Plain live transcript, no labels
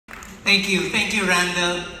Thank you,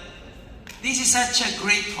 Randall. This is such a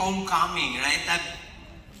great homecoming, right? I've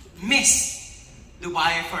missed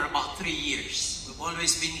Dubai for about 3 years. We've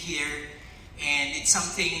always been here, and it's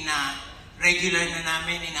something na regular na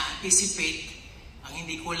namin ina-anticipate. Ang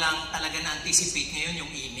hindi ko lang talaga na-anticipate ngayon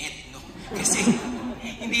yung init, no? Kasi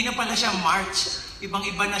hindi na pala siya March.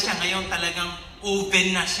 Ibang-iba na siya ngayon, talagang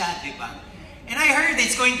oven na siya, di ba? And I heard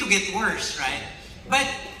it's going to get worse, right? But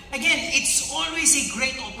again, it's always a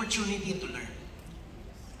great opportunity to learn.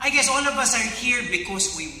 I guess all of us are here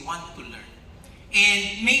because we want to learn.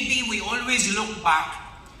 And maybe we always look back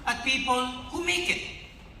at people who make it.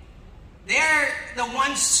 They're the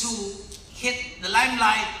ones who hit the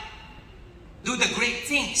limelight, do the great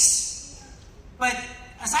things. But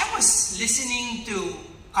as I was listening to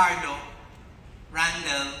Carlo,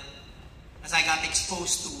 Randall, as I got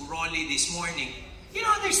exposed to Rolly this morning, you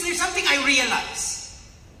know, there's something I realized.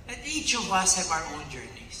 That each of us have our own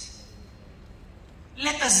journeys.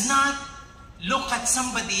 Let us not look at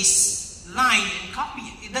somebody's line and copy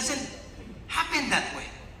it. It doesn't happen that way.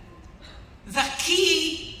 The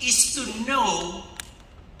key is to know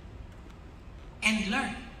and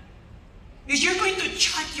learn. Because you're going to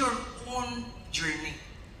chart your own journey.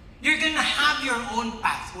 You're going to have your own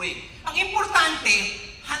pathway. Ang importante,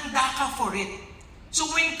 handa ka for it.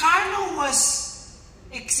 So when Carlo was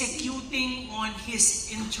executing on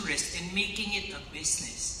his interest and making it a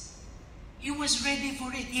business, he was ready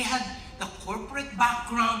for it. He had the corporate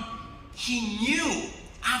background. He knew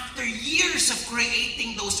after years of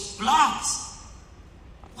creating those blogs,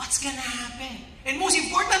 what's gonna happen? And most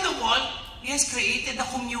important of all, he has created a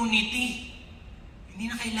community.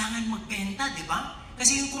 Hindi na kailangan magbenta, di ba?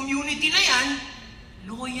 Kasi yung community na yan,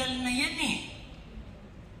 loyal na yan eh.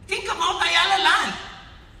 Think about Ayala Land.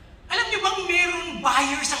 Alam niyo bang meron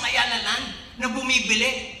buyers ang Ayala Land na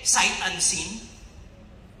bumibili sight unseen?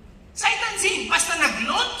 Sight unseen. Basta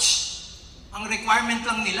nag-launch, ang requirement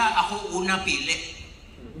lang nila, ako una pili.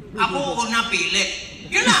 Ako una pili.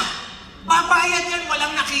 Yun lang. Babayad yan,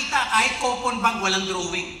 walang nakita. Kahit coupon bag, walang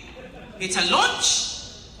drawing. It's a launch,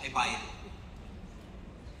 I buy it.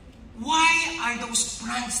 Why are those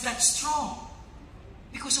brands that strong?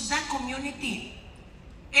 Because of that community.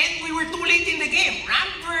 And we were too late in the game.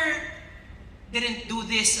 Ramper didn't do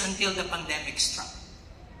this until the pandemic struck.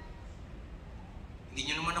 Hindi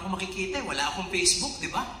nyo naman ako makikita. Wala akong Facebook, di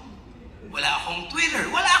ba? Wala akong Twitter.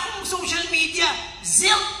 Wala akong social media.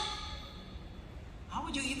 Zilch! How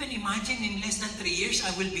would you even imagine in less than 3 years,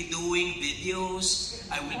 I will be doing videos,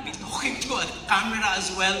 I will be talking to a camera as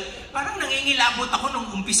well. Parang nangingilabot ako nung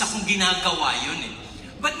umpisa kong ginagawa yun eh.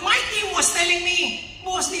 But my team was telling me,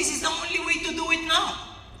 boss, this is the only way to do it now.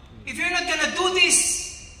 If you're not gonna do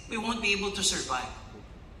this, we won't be able to survive.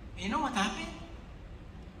 And you know what happened?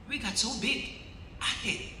 We got so big at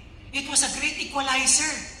it. It was a great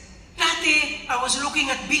equalizer. Dati, I was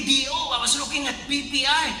looking at BDO, I was looking at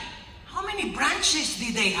BPI. How many branches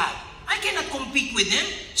did they have? I cannot compete with them,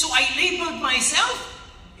 so I labeled myself,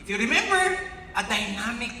 if you remember, a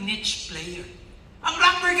dynamic niche player. Ang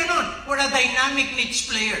rapper ganon, we're a dynamic niche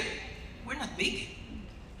player. We're not big.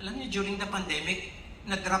 Alam niyo, during the pandemic,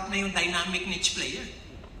 nag-drop na yung dynamic niche player.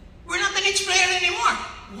 We're not a niche player anymore.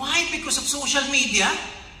 Why? Because of social media,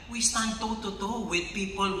 we stand toe-to-toe with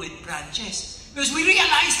people with branches. Because we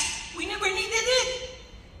realized we never needed it.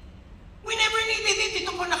 We never needed it.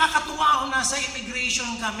 Ito po nakakatuwa ako, nasa immigration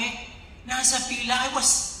kami. Nasa pila. I was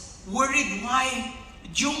worried why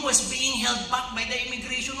Jung was being held back by the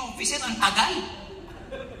immigration officer. Ang tagal.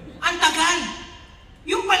 Ang tagal.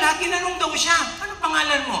 Yung pala, tinanong daw siya, ano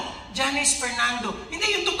pangalan mo? Janice Fernando.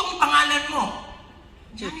 Hindi, yung totoong pangalan mo.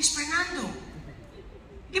 Janice Fernando.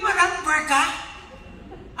 Di ba rapper ka?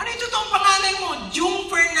 Ano yung totoong pangalan mo? Jung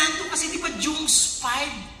Fernando. Kasi di ba Jung's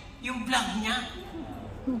 5 yung vlog niya?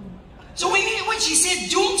 So when she said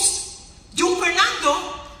Jung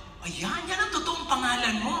Fernando, ayan, yan ang totoong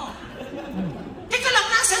pangalan mo. Teka lang,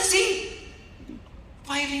 nasan si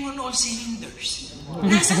firing on all cylinders?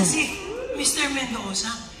 Nasan si Mr.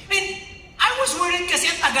 Mendoza? And I was worried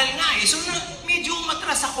kasi ang tagal nga eh. So medyo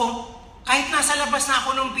umatras ako. Kahit nasa labas na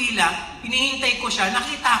ako ng pila, hinihintay ko siya,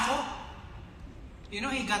 nakita ko. You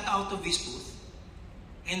know, he got out of his booth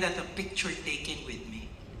and had a picture taken with me.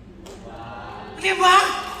 Diba?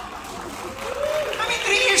 I mean,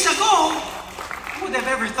 3 years ago, who would have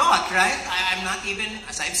ever thought, right? I'm not even,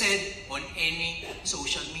 as I've said, on any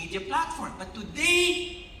social media platform. But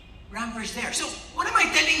today, Ramper's there. So, what am I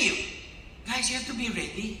telling you? Guys, you have to be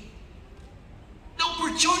ready. The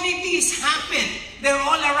opportunities happen. They're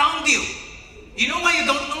all around you. You know why you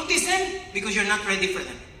don't notice them? Because you're not ready for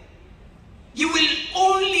them. You will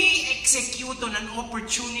only execute on an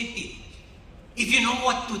opportunity if you know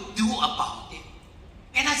what to do about it.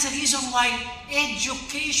 And that's the reason why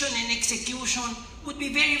education and execution would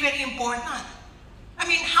be very, very important. I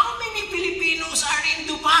mean, how many Filipinos are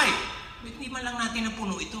in Dubai? Hindi man lang natin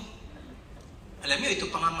napuno ito. Alam niyo, ito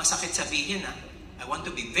pa nga masakit sabihin, ha? I want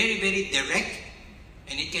to be very, very direct,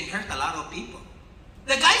 and it can hurt a lot of people.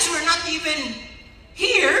 The guys who are not even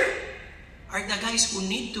here are the guys who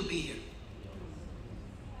need to be here.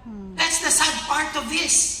 That's the sad part of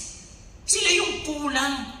this. Sila yung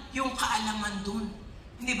kulang, yung kaalaman dun.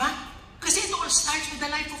 Hindi ba? Kasi it all starts with the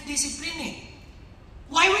life of discipline, eh.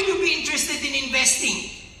 Why would you be interested in investing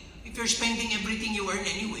if you're spending everything you earn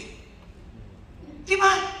anyway? Di ba?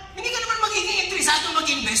 Hindi ka naman magiging interesado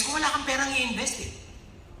mag-invest kung wala kang perang i-invest, eh.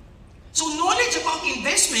 So knowledge about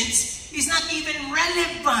investments is not even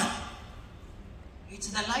relevant.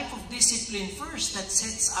 It's the life of discipline first that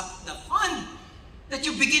sets up the fund that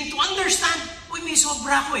you begin to understand, uy, may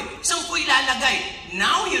sobra ko, eh. Saan ko ilalagay?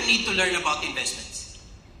 Now you need to learn about investments.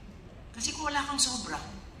 Kasi kung wala kang sobra,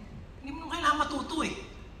 hindi mo kailangan matuto, eh.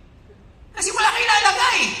 Kasi wala kang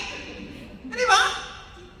ilalagay. Di ba?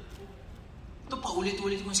 Ito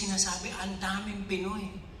paulit-ulit kong sinasabi, ang daming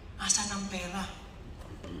Pinoy. Asan ang pera?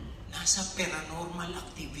 Nasa paranormal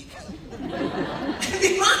activity.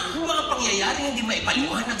 Di ba? Mga pangyayari hindi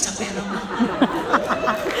maipaliwanag sa pera mo.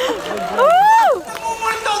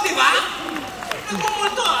 Nagmumulto, di ba?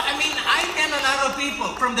 Nagmumulto. I mean, I tell a lot of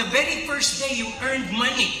people, from the very first day you earned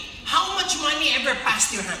money, how much money ever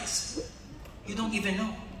passed your hands? You don't even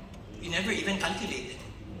know. You never even calculated.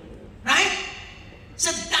 Right?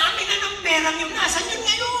 Sa dami na ng perang yung nasan yun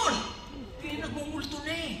ngayon? Kaya nagmumulto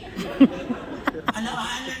na, eh.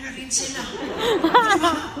 Alaala na rin sila.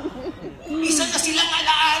 Diba? Isa na silang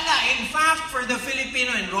alaala. In fact, for the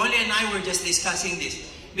Filipino, and Rolly and I were just discussing this,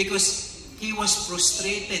 because he was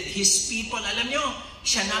frustrated. His people, alam nyo,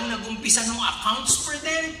 siya na ang nag-umpisa ng accounts for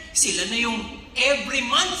them. Sila na yung every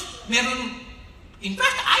month, meron. In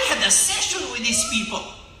fact, I had a session with these people,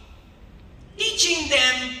 teaching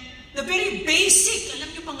them the very basic. Alam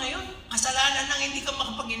nyo ba ngayon, kasalanan ng hindi ka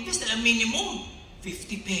makapag-invest. Alam, minimum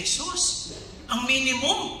 50 pesos. Ang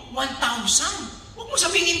minimum, 1,000. Huwag mo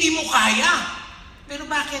sabihin hindi mo kaya. Pero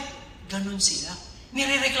bakit? Ganon sila.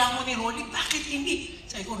 Nirereklamo ni Rolly, bakit hindi?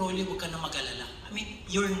 Sabi ko, Rolly, huwag ka na mag-alala. I mean,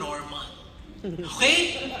 you're normal.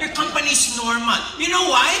 Okay? Your company is normal. You know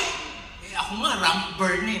why? Eh, ako nga, ramp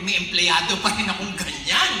burn eh. May empleyado pa rin akong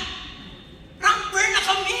ganyan. Ramp burn na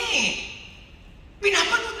kami.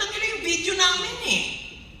 Pinapanood na nila yung video namin eh.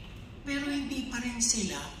 Pero hindi pa rin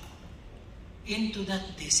sila into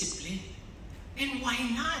that discipline. And why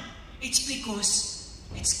not? It's because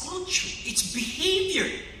it's culture, it's behavior.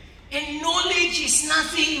 And knowledge is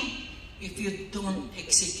nothing if you don't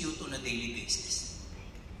execute on a daily basis.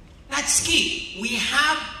 That's key. We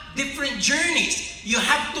have different journeys. You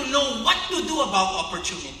have to know what to do about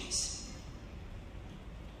opportunities.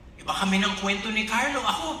 Iba kami ng kwento ni Carlo.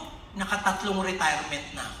 Ako, nakatatlong retirement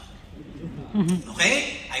na ako.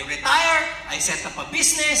 Okay? I retire, I set up a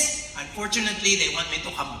business. Unfortunately, they want me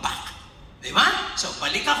to come back. Diba? So,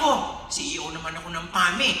 balik ako. CEO naman ako ng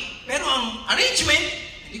PAMI. Pero ang arrangement,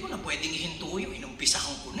 hindi ko na pwedeng ihinto yung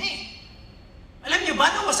inumpisahan ko na eh. Alam niyo ba,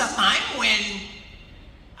 there was a time when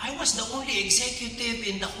I was the only executive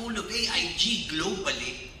in the whole of AIG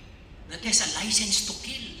globally that has a license to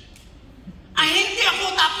kill. Hindi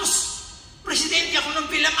ako, tapos presidente ako ng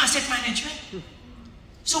Film Asset Management.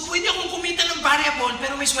 So, pwede akong kumita ng variable,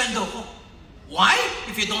 pero may sweldo ko. Why?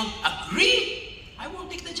 If you don't agree, I won't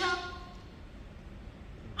take the job.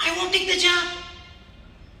 I won't take the job.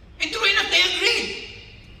 And true enough, they agreed.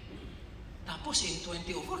 Tapos, in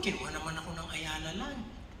 2004, kinuha naman ako ng Ayala Land.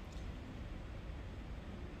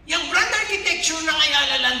 Yung brand architecture ng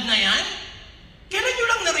Ayala Land na yan, kailan nyo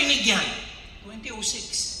lang narinig yan?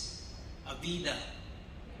 2006. Avida,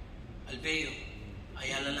 Alveo,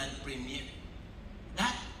 Ayala Land Premier.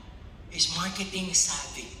 That is marketing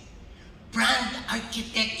savvy. Brand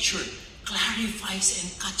architecture clarifies and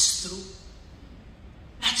cuts through.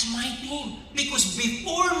 That's my team. Because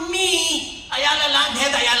before me, Ayala Land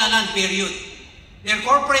had Ayala Land, period. Their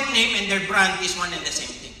corporate name and their brand is one and the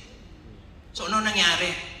same thing. So, ano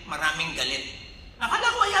nangyari? Maraming galit. Akala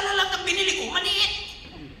ko Ayala Land ang binili ko, maliit.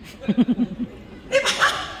 Diba?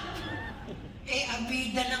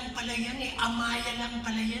 Avida lang pala yan eh. Amaya lang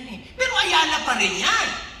pala yan eh. Pero Ayala pa rin yan.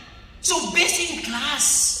 So, best in class.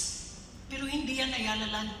 Pero hindi yan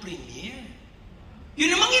Ayala Land Premier.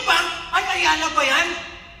 Yun namang iba, ay Ayala ba yan?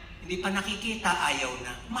 Hindi pa nakikita, ayaw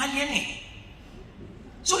na. Mahal yan eh.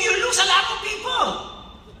 So you lose a lot of people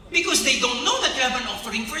because they don't know that you have an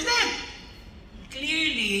offering for them.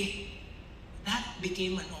 Clearly,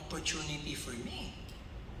 became an opportunity for me.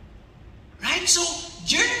 Right? So,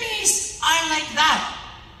 journeys are like that.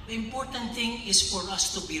 The important thing is for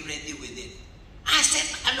us to be ready with it.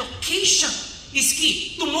 Asset allocation is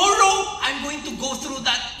key. Tomorrow, I'm going to go through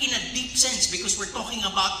that in a deep sense because we're talking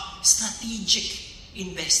about strategic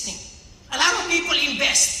investing. A lot of people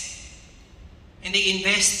invest. And they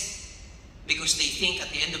invest because they think at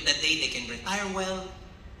the end of the day they can retire well,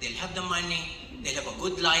 they'll have the money, they'll have a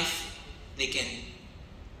good life, they can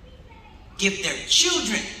give their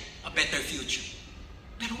children a better future.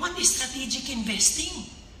 Pero what is strategic investing?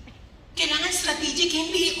 Kailangan strategic,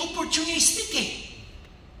 hindi opportunistic eh.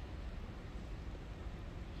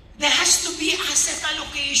 There has to be asset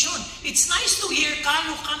allocation. It's nice to hear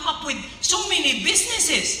Carlo come up with so many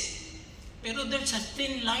businesses. Pero there's a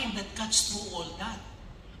thin line that cuts through all that.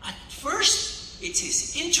 At first, it's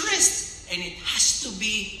his interest and it has to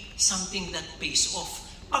be something that pays off.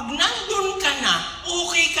 Pag nandun ka na,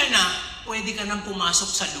 okay ka na, pwede ka nang pumasok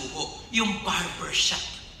sa luho. Yung barbershop.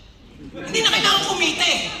 Hindi na kailangan kumita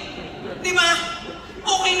eh. Di ba?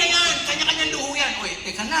 Okay na yan. Kanya-kanyang luho yan. Oy,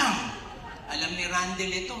 teka lang. Alam ni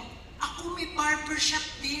Randall ito. Ako may barbershop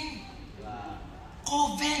din.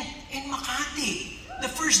 Covent in Makati. The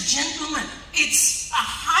First Gentleman. It's a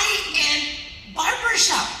high-end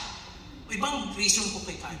barbershop. Ibang reason ko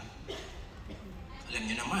kay Carlo. Alam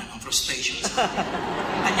niyo naman, ang frustration.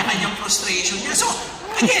 Kanya-kanyang frustration niya. So,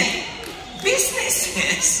 again,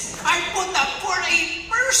 businesses are put up for a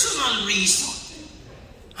personal reason.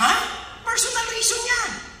 Ha? Personal reason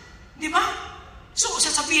yan. Di ba? So,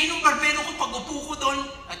 sasabihin ng barbero ko, pag upo ko doon,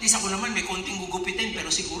 at least ako naman may konting gugupitin,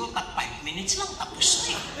 pero siguro 5 minutes lang, tapos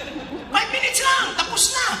na eh. 5 minutes lang, tapos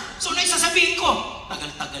na. So, naisasabihin ko,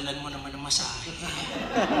 tagal-tagalan mo naman ang masahe.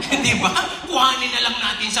 Di ba? Kuhanin na lang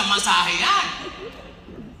natin sa masahe yan.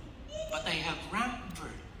 But I have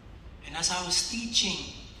Ramper. And as I was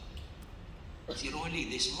teaching si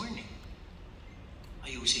Rolly this morning,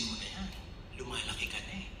 ayusin mo na yan. Lumalaki ka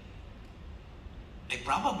na eh. I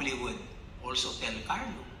probably would also tell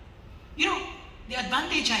Carlo, you know, the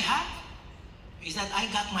advantage I have is that I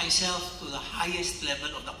got myself to the highest level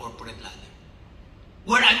of the corporate ladder,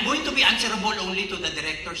 where I'm going to be answerable only to the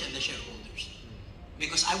directors and the shareholders,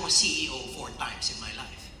 because I was CEO 4 times in my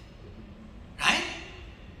life. Right?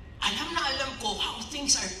 Alam na alam ko how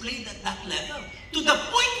things are played at that level, to the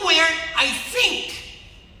point where I think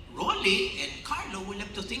Rolly and Carlo will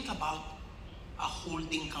have to think about a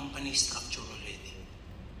holding company structure already.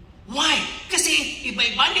 Why? Kasi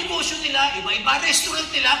iba-iba negosyo nila, iba-iba restaurant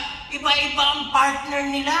nila, iba-iba ang partner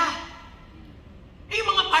nila. Eh, yung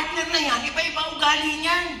mga partner na yan, iba-iba ugali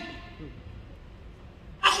niyan.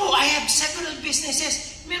 Ako, I have several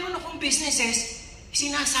businesses. Meron akong businesses,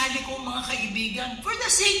 sinasali ko mga kaibigan. For the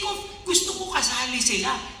sake of, gusto ko kasali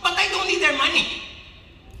sila. But I don't need their money.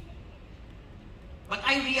 But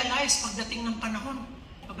I realize, pagdating ng panahon,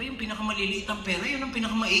 aba, yung pinakamaliliit ang pera, yun ang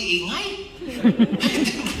pinakamaiingay.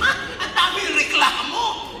 Diba? Ang daming reklamo.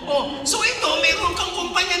 Oh, so ito, meron kang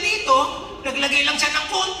kumpanya dito, naglagay lang siya ng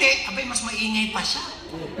konti, abay, mas maingay pa siya.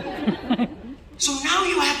 So now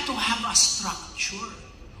you have to have a structure.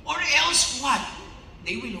 Or else what?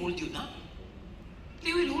 They will hold you down.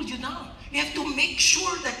 They will hold you down. You have to make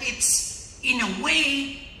sure that it's, in a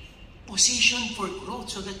way, positioned for growth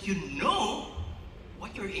so that you know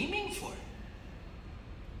what you're aiming for.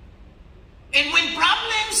 And when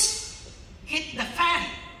problems hit the fan,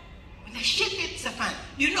 when the shit hits the fan,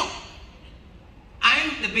 you know,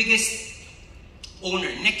 I'm the biggest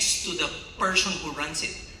owner next to the person who runs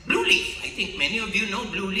it. Blue Leaf, I think many of you know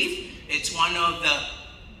Blue Leaf. It's one of the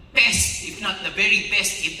best, if not the very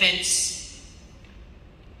best events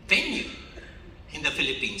venue in the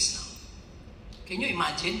Philippines now. Can you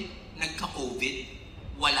imagine, nagka-COVID,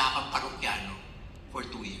 wala kang parokyano for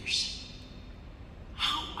 2 years.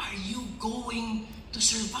 How are you going to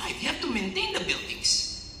survive? You have to maintain the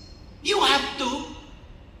buildings. You have to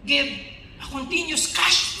give a continuous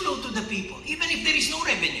cash flow to the people, even if there is no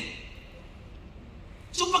revenue.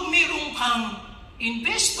 So pag mayroong kang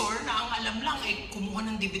investor na ang alam lang ay kumuha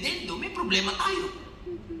ng dividendo, may problema tayo.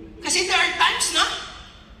 Kasi there are times na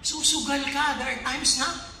susugal ka, there are times na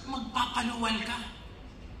magpapaluwal ka.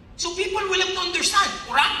 So people will have to understand,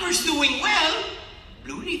 Rapper's doing well,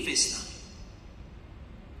 Blue Leaf is not.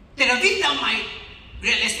 Teravita, my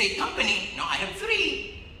real estate company, now I have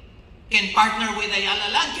 3, can partner with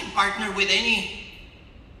Ayala Land, can partner with any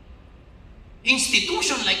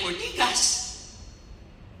institution like Ortigas.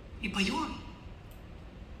 Iba yun.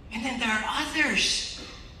 And then there are others.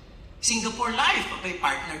 Singapore Life, may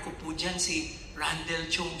partner ko po dyan si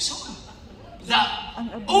Randall Chongson. the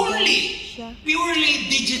only purely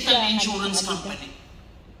digital insurance company.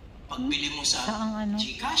 Pagbili mo sa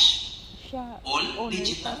GCash, all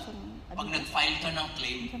digital. Pag nag-file ka ng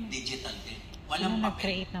claim, digital din. Walang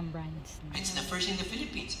papel. Nag-create ng brands. It's the first in the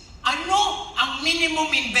Philippines. Ano ang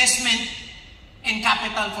minimum investment and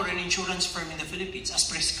capital for an insurance firm in the Philippines as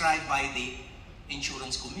prescribed by the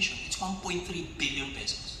Insurance Commission? It's 1.3 billion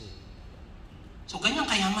pesos. So ganyan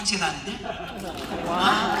kayaman si Randall.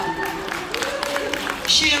 Wow.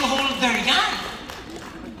 Shareholder yan.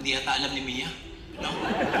 Hindi yata alam ni Mia. No?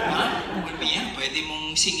 Well, Mia, pwede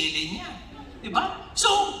mong singilin yan. Diba? So,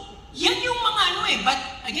 yan yung mga ano eh. But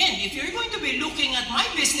again, if you're going to be looking at my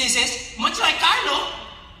businesses, much like Carlo,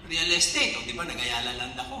 real estate, o diba, nag-Ayala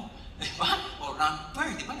Land ako. Diba? O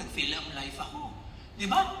Ramper, diba, nag-film life ako.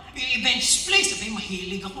 Diba? Events place, sabi,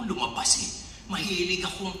 mahilig akong lumabas eh. Mahilig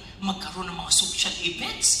akong magkaroon ng mga social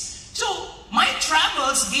events. So, my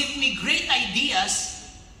travels gave me great ideas,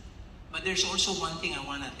 but there's also one thing I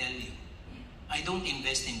want to tell you. I don't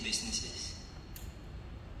invest in businesses.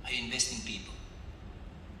 I invest in people.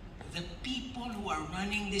 The people who are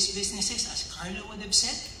running these businesses, as Carlo would have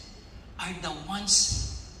said, are the ones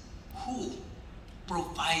who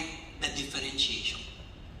provide the differentiation.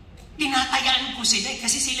 Tinatayaan ko sila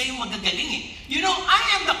kasi sila yung magagaling eh. You know, I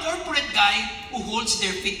am the corporate guy who holds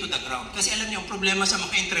their feet to the ground. Kasi alam niyo, ang problema sa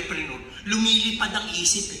mga entrepreneur, lumilipad ang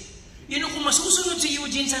isip eh. You know, kung masusunod si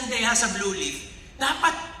Eugene Sandeja sa Blue Leaf,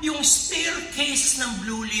 dapat yung staircase ng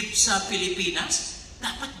Blue Leaf sa Pilipinas,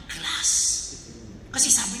 dapat glass. Kasi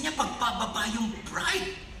sabi niya, pagpababa yung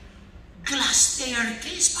bride, glass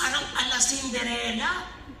staircase, parang ala Cinderella.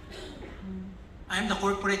 I'm the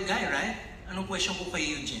corporate guy, right? Anong question ko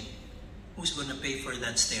kay Eugene? Who's gonna pay for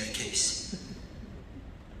that staircase?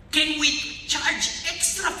 Can we charge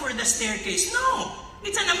extra for the staircase? No!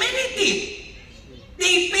 It's an amenity.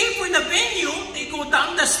 They pay for the venue, they go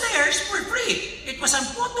down the stairs for free. It was a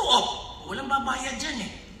photo op. Walang babayad dyan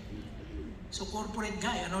eh. So corporate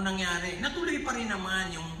guy, ano nangyari? Natuloy pa rin naman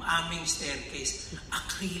yung aming staircase.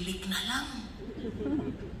 Acrylic na lang.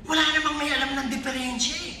 Wala namang may alam ng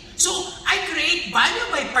diferensya eh. So I create value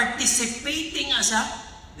by participating as a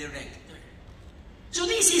director. So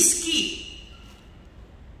this is key.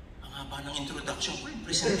 Ang haba ng introduction ko, yung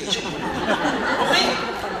presentation ko. Okay?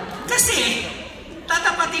 Kasi,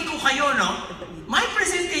 tatapatin ko kayo, no? My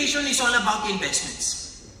presentation is all about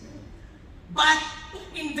investments. But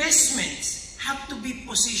investments have to be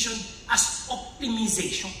positioned as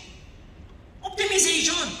optimization.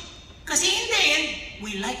 Optimization. Kasi in the end,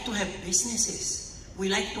 we like to have businesses. We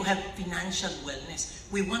like to have financial wellness.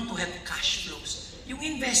 We want to have cash flows. Yung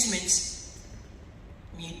investments,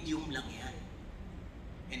 medium lang yan.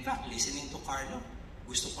 In fact, listening to Carlo,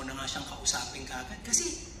 gusto ko na nga siyang kausapin kagad.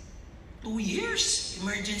 Kasi 2 years,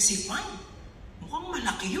 emergency fund. Mukhang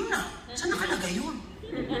malaki yun ah. Saan nakalagay yun?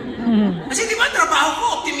 Kasi di ba, trabaho ko,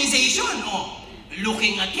 optimization. Oh,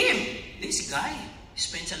 looking at him, this guy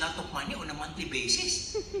spends a lot of money on a monthly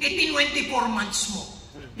basis. 24 months mo,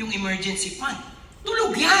 yung emergency fund.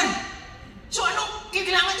 Tulog yan. So ano,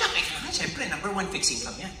 kailangan dyan? Kailangan, siyempre, number 1, fixed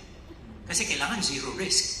income yan. Kasi kailangan zero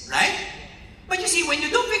risk, right? But you see, when you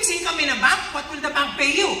do fixed income in a bank, what will the bank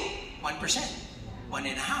pay you? 1%,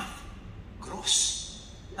 1.5%. Gross.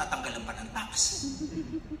 Tatanggalan pa ng tax.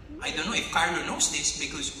 I don't know if Carlo knows this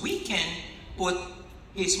because we can put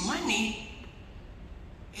his money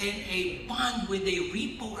in a bond with a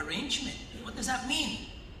repo arrangement. What does that mean?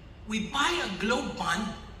 We buy a Globe bond,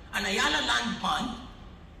 an Ayala Land bond,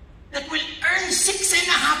 that will earn 6.5%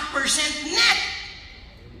 net.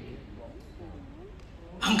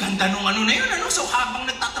 Ang ganda nung ano na yun, ano? So habang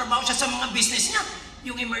nagtatrabaho siya sa mga business niya,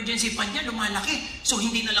 yung emergency fund niya lumalaki. So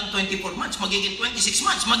hindi na lang 24 months, magiging 26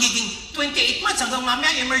 months, magiging 28 months, hanggang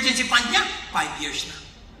mamaya yung emergency fund niya, 5 years na.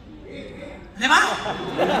 Diba?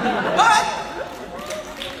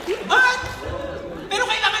 But, pero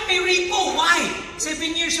kailangan may repo. Why? 7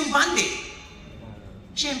 years yung bond eh.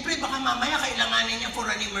 Siyempre, baka mamaya kailanganin niya for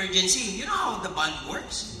an emergency. You know how the bond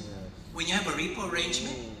works? When you have a repo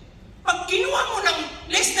arrangement, pag kinuha mo ng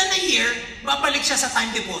less than a year, babalik siya sa time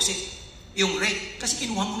deposit. Yung rate. Kasi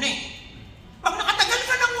kinuha mo na eh. Pag nakatagal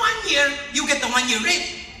ka ng 1 year, you get the 1-year rate.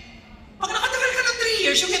 Pag nakatagal ka ng 3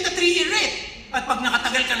 years, you get the 3-year rate. At pag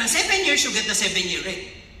nakatagal ka ng 7 years, you get the 7-year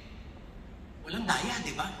rate. Walang daya,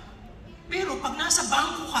 di ba? Pero pag nasa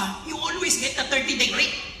bangko ka, you always get the 30-day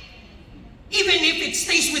rate. Even if it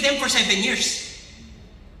stays with them for 7 years.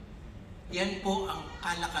 Yan po ang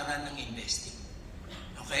kalakaran ng investing.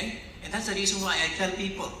 Okay? And that's the reason why I tell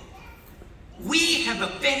people, we have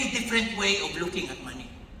a very different way of looking at money.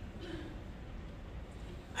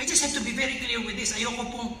 I just have to be very clear with this. Ayoko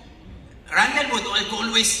pong Randall would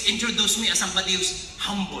always introduce me as somebody who's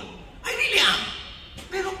humble. I really am.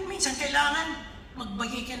 Pero minsan kailangan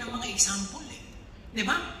magbigay ka ng mga example eh. Di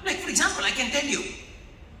ba? Like for example, I can tell you,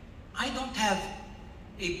 I don't have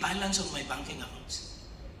a balance on my banking accounts.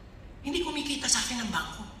 Hindi kumikita sa akin ng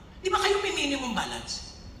bangko. Di ba kayo may minimum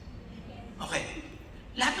balance? Okay.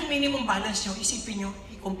 Lahat ng minimum balance nyo, isipin nyo,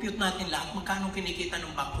 i-compute natin lahat magkano kinikita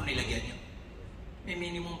ng bangko nilagyan nyo. May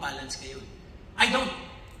minimum balance kayo. I don't.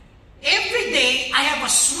 Every day, I have a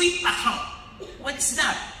sweep account. What's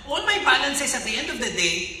that? All my balances at the end of the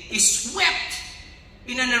day is swept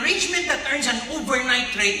in an arrangement that earns an overnight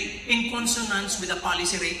rate in consonance with the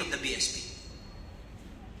policy rate of the BSP.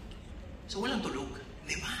 So walang tulog,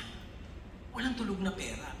 di ba? Walang tulog na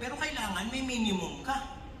pera. Pero kailangan may minimum ka.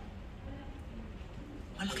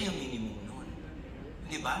 Malaki ang minimum noon.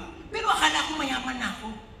 Di ba? Pero akala ko mayaman na ako.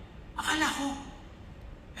 Akala ko.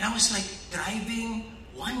 And I was like driving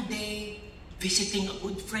one day, visiting a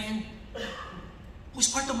good friend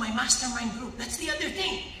who's part of my mastermind group. That's the other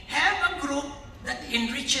thing. Have a group that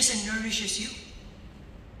enriches and nourishes you.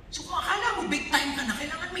 So kung akala mo big time ka na,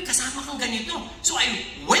 kailangan may kasama kang ganito. So I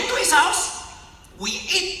went to his house, we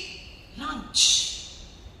ate lunch.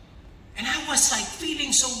 And I was like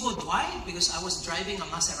feeling so good. Why? Because I was driving a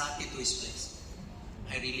Maserati to his place.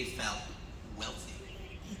 I really felt wealthy.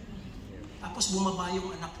 Tapos bumaba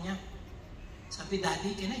yung anak niya. Sabi,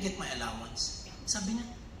 Daddy, can I get my allowance? Sabi niya,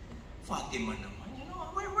 Fatima naman, you know,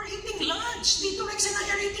 we're eating lunch. Dito Rex and I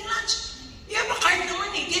are eating lunch. You have a card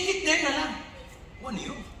naman eh. Get it there na lang. Ano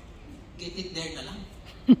yun? Get it there na lang.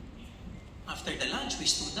 After the lunch, we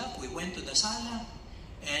stood up. We went to the sala.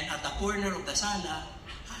 And at the corner of the sala,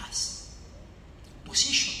 has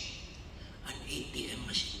position an ATM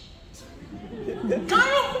machine.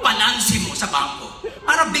 Kano balansi mo sa bangko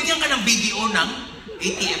para bigyan ka ng BDO ng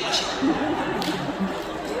ATM machine?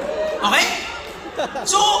 Okay?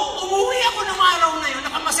 So, umuwi ako ng araw na yun,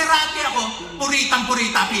 nakamaserati ako,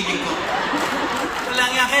 puritang-purita feeling ko. Wala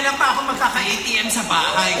nga, kailan pa ako magkaka-ATM sa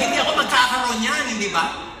bahay? Hindi ako magkakaroon yan, hindi ba?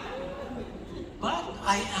 But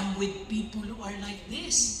I am with people who are like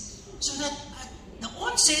this. So that at the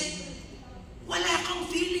onset, wala kang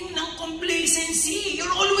feeling ng complacency. You're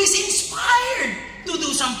always inspired to do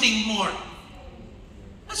something more.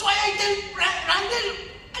 That's why I tell Randall,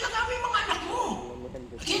 alagaan mo yung mga anak mo.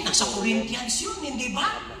 Again, nasa Corinthians yun, hindi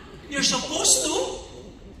ba? You're supposed to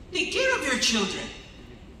take care of your children.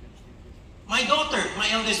 My daughter, my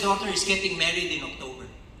eldest daughter is getting married in October.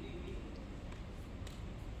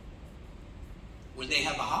 Will they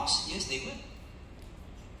have a house? Yes, they will.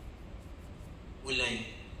 Will I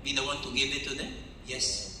be the one to give it to them?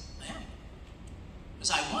 Yes, I am.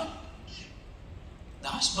 Because I want the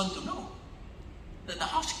husband to know that the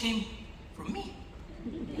house came from me.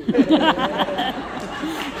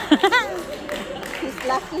 He's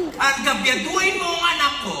lucky. At gabyaduhin mo ang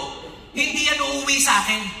anak ko, hindi yan uuwi sa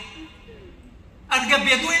akin. At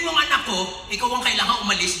gabyaduhin mo ang anak ko, ikaw ang kailangan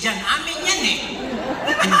umalis dyan. Amin yan eh.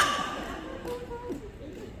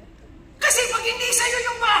 Kasi pag hindi sa'yo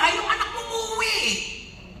yung bahay, yung anak mo uuwi eh.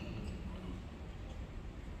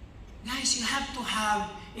 Guys, you have to have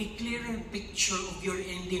a clearer picture of your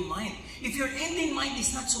end in mind. If your end in mind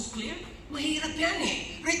is not so clear, mahirap yan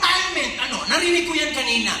eh. Retirement, narinig ko yan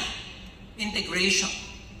kanina. Integration.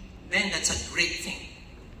 Then that's a great thing.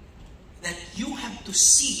 That you have to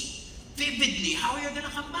see vividly how you're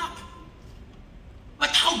gonna come back.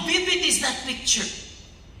 But how vivid is that picture?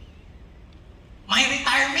 My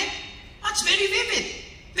retirement? That's very vivid.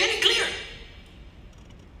 Very clear.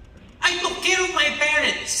 I took care of my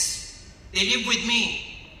parents. They live with me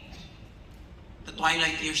the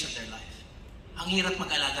twilight years of their life. Ang hirap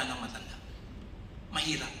mag-alaga ng matanda.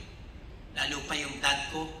 Mahirap. Lalo pa yung dad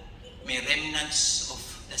ko, may remnants of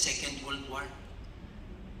the Second World War.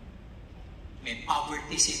 May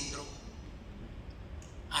poverty syndrome.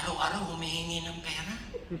 Araw-araw humihingi ng pera.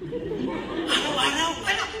 Araw-araw.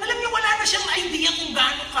 Alam niyo, wala na siyang idea kung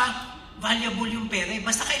gaano ka valuable yung pera.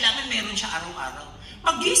 Basta kailangan meron siya araw-araw.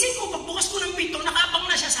 Pag-gising ko, pagbukas ko ng pinto, nakabang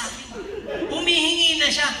na siya sa akin. Humihingi na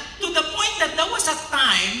siya. To the point that there was a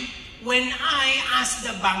time when I asked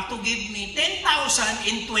the bank to give me 10,000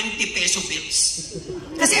 in 20 peso bills.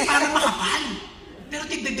 Kasi para makapal. Pero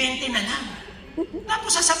tig-20 na lang.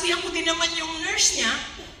 Tapos sasabihan ko din naman yung nurse niya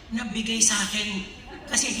na bigay sa akin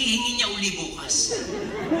kasi hihingi niya uli bukas.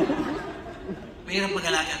 Mahirap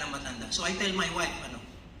mag-alaga ng matanda. So I tell my wife,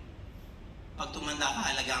 pag tumanda ka,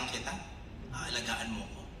 alagaan kita. Aalagaan mo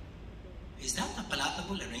ko. Is that a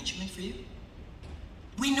palatable arrangement for you?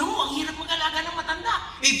 We know, ang hirap mag-alaga ng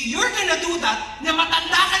matanda. If you're gonna do that, na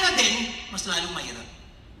matanda ka na din, mas lalong mahirap.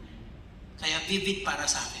 Kaya vivid para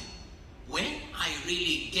sa akin. when I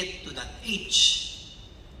really get to that age,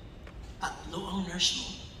 tatlo ang nurse mo.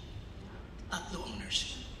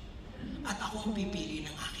 At ako ang pipili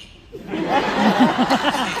ng akin.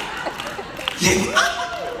 Diba?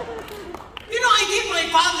 You know, I gave my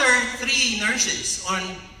father 3 nurses on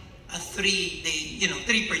a 3-day,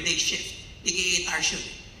 3 per day shift. Tigi 8 hours yun.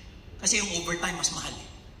 Kasi yung overtime mas mahal.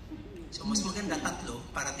 So, mas maganda 3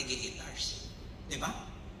 para tigi 8 hours. Diba?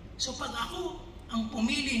 So, pag ako ang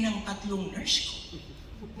pumili ng 3 nurse ko,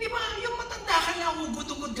 diba, yung matanda ka na,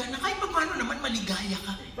 ugod-ugod ka na, kahit pa paano naman maligaya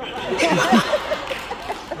ka. Diba?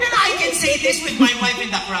 And I can say this with my wife in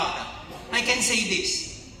the crowd. I can say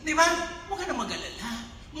this. Diba? Huwag ka na mag-alala.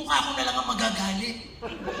 Mukha ko na lang ang magagalit.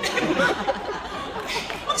 Diba?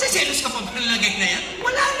 Magsaselos ka pa ba nalagay na yan?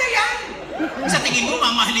 Wala na yan. Sa tingin mo,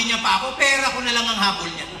 mamahalin niya pa ako, pera ko na lang ang habol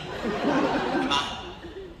niya. Diba?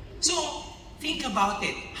 So, think about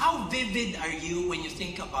it. How vivid are you when you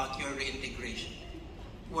think about your reintegration?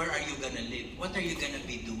 Where are you gonna live? What are you gonna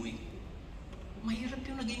be doing? Mahirap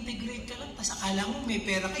yung nag-integrate ka lang, tas akala mo may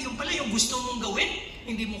pera ka. Yung pala yung gusto mong gawin,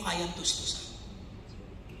 hindi mo kayang tustusan.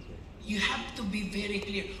 You have to be very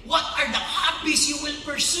clear. What are the hobbies you will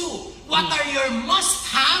pursue? What are your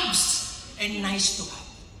must-haves and nice to have?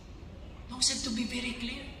 Those have to be very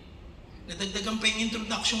clear. Nadagdagan pa yung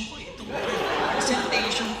introduction ko, itong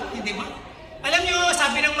presentation ko, di ba? Alam nyo,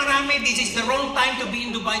 sabi ng marami, this is the wrong time to be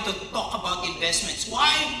in Dubai to talk about investments.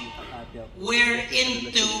 Why? We're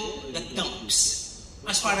into the dumps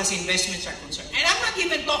as far as investments are concerned. And I'm not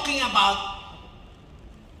even talking about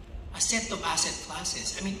a set of asset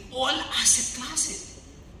classes. I mean, all asset classes.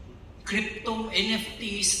 Crypto,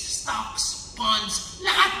 NFTs, stocks, funds,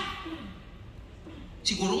 lahat.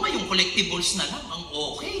 Siguro nga yung collectibles na lang ang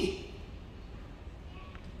okay.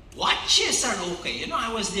 Watches are okay. You know,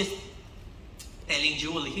 I was just telling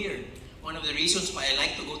Jewel here, one of the reasons why I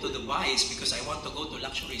like to go to Dubai is because I want to go to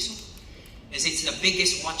luxury soon. As it's the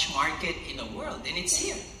biggest watch market in the world, and it's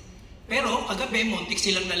here. Pero kagabi, muntik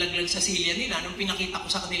silang nalaglag sa silya nila nung pinakita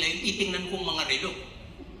ko sa kanila yung titingnan kong mga relo.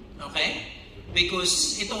 Okay?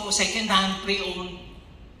 Because ito, second-hand, pre-owned,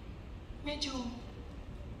 medyo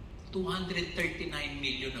 239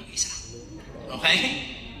 million ang isa. Okay?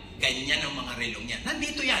 Ganyan ang mga relo niya.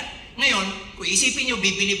 Nandito yan. Ngayon, kung isipin nyo,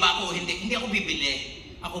 bibili ba ako o hindi? Hindi ako bibili.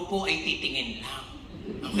 Ako po ay titingin lang.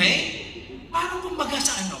 Okay? Parang kumbaga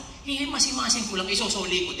sa ano, hihimas-himasin ko lang,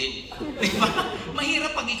 isosoli ko din. Diba?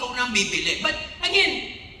 Mahirap pag ikaw na ang bibili. But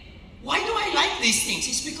again, why do I like these things?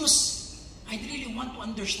 It's because I really want to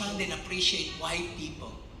understand and appreciate why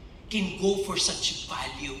people can go for such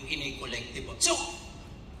value in a collectible. So,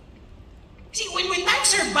 see, when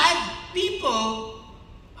times are bad, people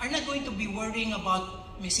are not going to be worrying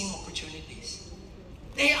about missing opportunities.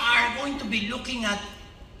 They are going to be looking at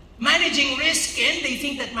managing risk, and they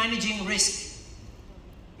think that managing risk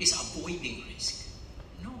is avoiding risk.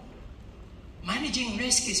 No. Managing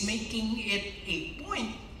risk is making it a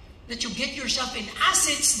point that you get yourself in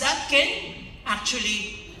assets that can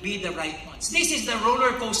actually be the right ones. This is the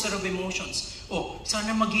roller coaster of emotions. Oh,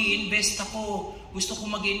 sana mag-i-invest ako. Gusto ko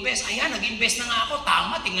mag-i-invest. Ayan, nag-invest na nga ako.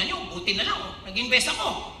 Tama, tingnan nyo. Buti na lang. Oh. Nag-invest ako.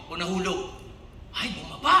 O nahulog. Ay,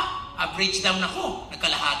 bumaba. Average down ako.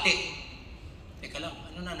 Nagkalahati. Teka lang,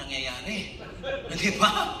 ano na nangyayari? Di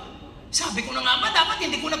ba? Sabi ko na nga ba, dapat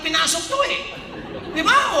hindi ko na pinasok to eh. Di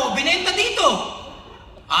ba? O, binenta dito.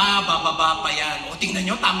 Ah, bababa pa yan. O, tingnan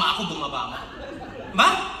nyo, tama ako, bumaba nga. Ba?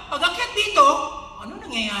 Pag-akyat dito, ano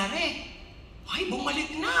nangyayari? Ay, bumalik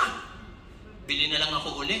na. Bili na lang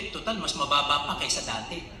ako ulit. Total, mas mababa pa kaysa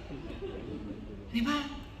dati. Di ba?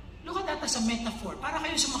 Look at that as a metaphor. Para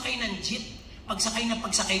kayo sumakay ng jeep. Pagsakay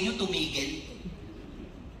nyo, tumigil.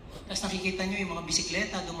 Tapos nakikita nyo yung mga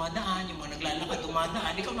bisikleta, dumadaan, yung mga naglalakad,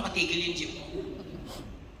 dumadaan, ikaw nakatigil yung jeep mo.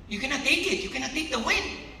 You cannot take it. You cannot take the wind.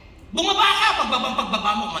 Bumaba ka,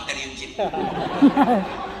 pagbaba mo, umantar yung jeep.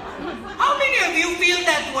 How many of you feel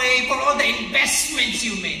that way for all the investments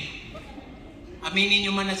you made? Aminin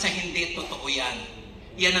nyo man at sa hindi, totoo yan.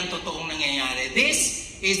 Yan ang totoong nangyayari.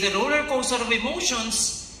 This is the roller coaster of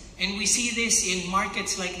emotions, and we see this in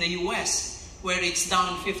markets like the US, where it's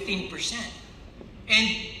down 15%. And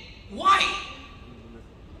why?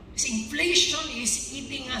 Because inflation is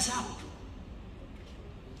eating us up.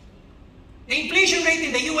 The inflation rate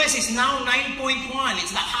in the US is now 9.1.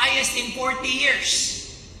 It's the highest in 40 years.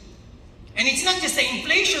 And it's not just the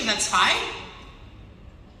inflation that's high.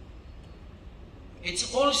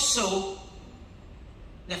 It's also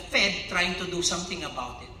the Fed trying to do something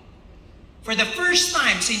about it. For the first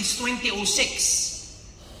time since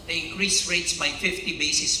 2006, they increased rates by 50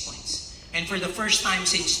 basis points. And for the first time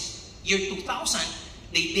since year 2000,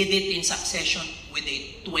 they did it in succession with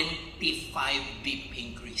a 25 bip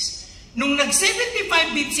increase. Nung nag-75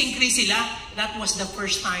 bips increase sila, that was the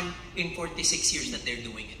first time in 46 years that they're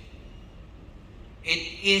doing it. It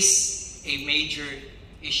is a major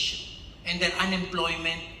issue. And their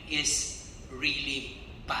unemployment is really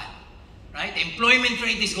bad. Right? The employment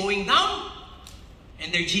rate is going down,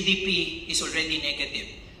 and their GDP is already negative.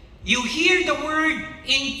 You hear the word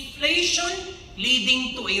inflation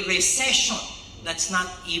leading to a recession. That's not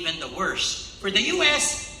even the worst. For the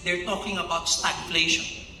US, they're talking about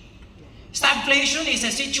stagflation. Stagflation is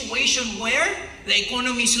a situation where the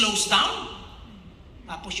economy slows down,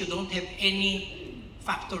 tapos you don't have any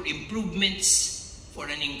factor improvements for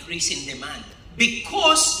an increase in demand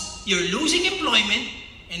because you're losing employment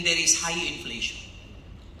and there is high inflation.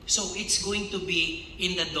 So it's going to be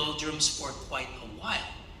in the doldrums for quite a while.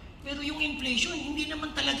 Pero yung inflation, hindi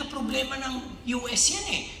naman talaga problema ng US yan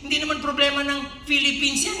eh. Hindi naman problema ng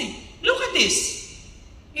Philippines yan eh. Look at this.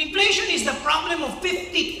 Inflation is the problem of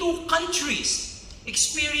 52 countries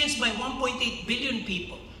experienced by 1.8 billion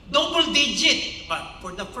people. Double digit. But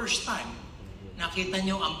for the first time, nakita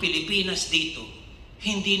nyo ang Pilipinas dito,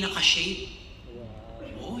 hindi nakashade.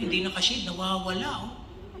 Oh, hindi nakashade, nawawala. Oh.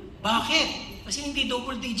 Bakit? Kasi hindi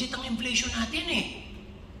double digit ang inflation natin eh.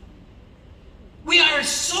 We are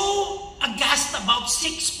so aghast about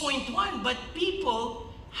 6.1, but people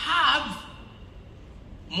have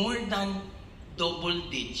more than double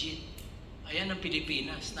digit. Ayan ang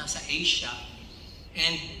Pilipinas, nasa Asia.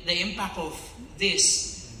 And the impact of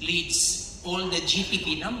this leads all the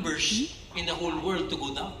GDP numbers in the whole world to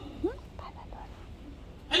go down.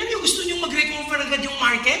 Alam niyo, gusto niyo mag-recover agad yung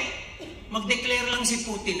market? Mag-declare lang si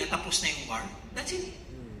Putin na tapos na yung war. That's it.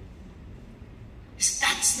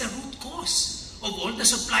 That's the root cause of all the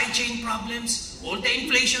supply chain problems, all the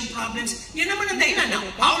inflation problems. Yan naman ang dahilan. Now,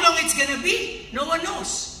 how long it's gonna be? No one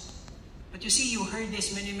knows. But you see, you heard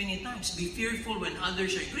this many, many times. Be fearful when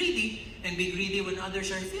others are greedy, and be greedy when others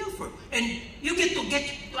are fearful. And you get to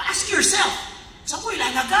ask yourself, saan ko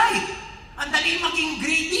ilalagay? Ang dali maging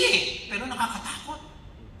greedy eh, pero nakakatakot.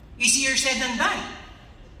 Easier said than done.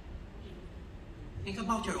 Think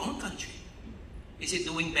about your own country. Is it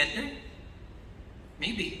doing better?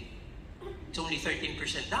 Maybe. It's only 13%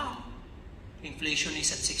 down. Inflation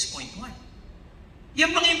is at 6.1.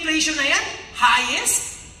 Yung pang inflation na yan,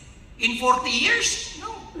 highest in 40 years?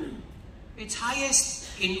 No. It's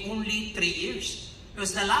highest in only 3 years.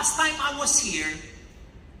 Because the last time I was here,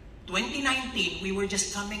 2019, we were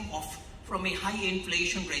just coming off from a high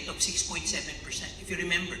inflation rate of 6.7%. If you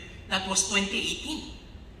remember, that was 2018.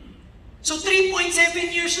 So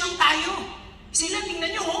 3.7 years lang tayo. Sila,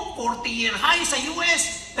 tingnan nyo, 40-year high sa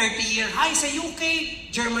US, 30-year high sa UK,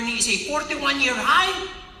 Germany is a 41-year high.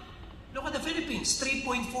 Look at the Philippines,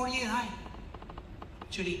 3.4-year high.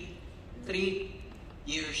 Actually, 3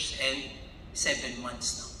 years and 7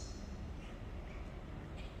 months now.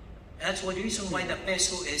 That's one reason why the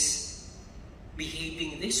peso is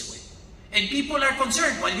behaving this way. And people are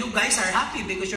concerned, while you guys are happy because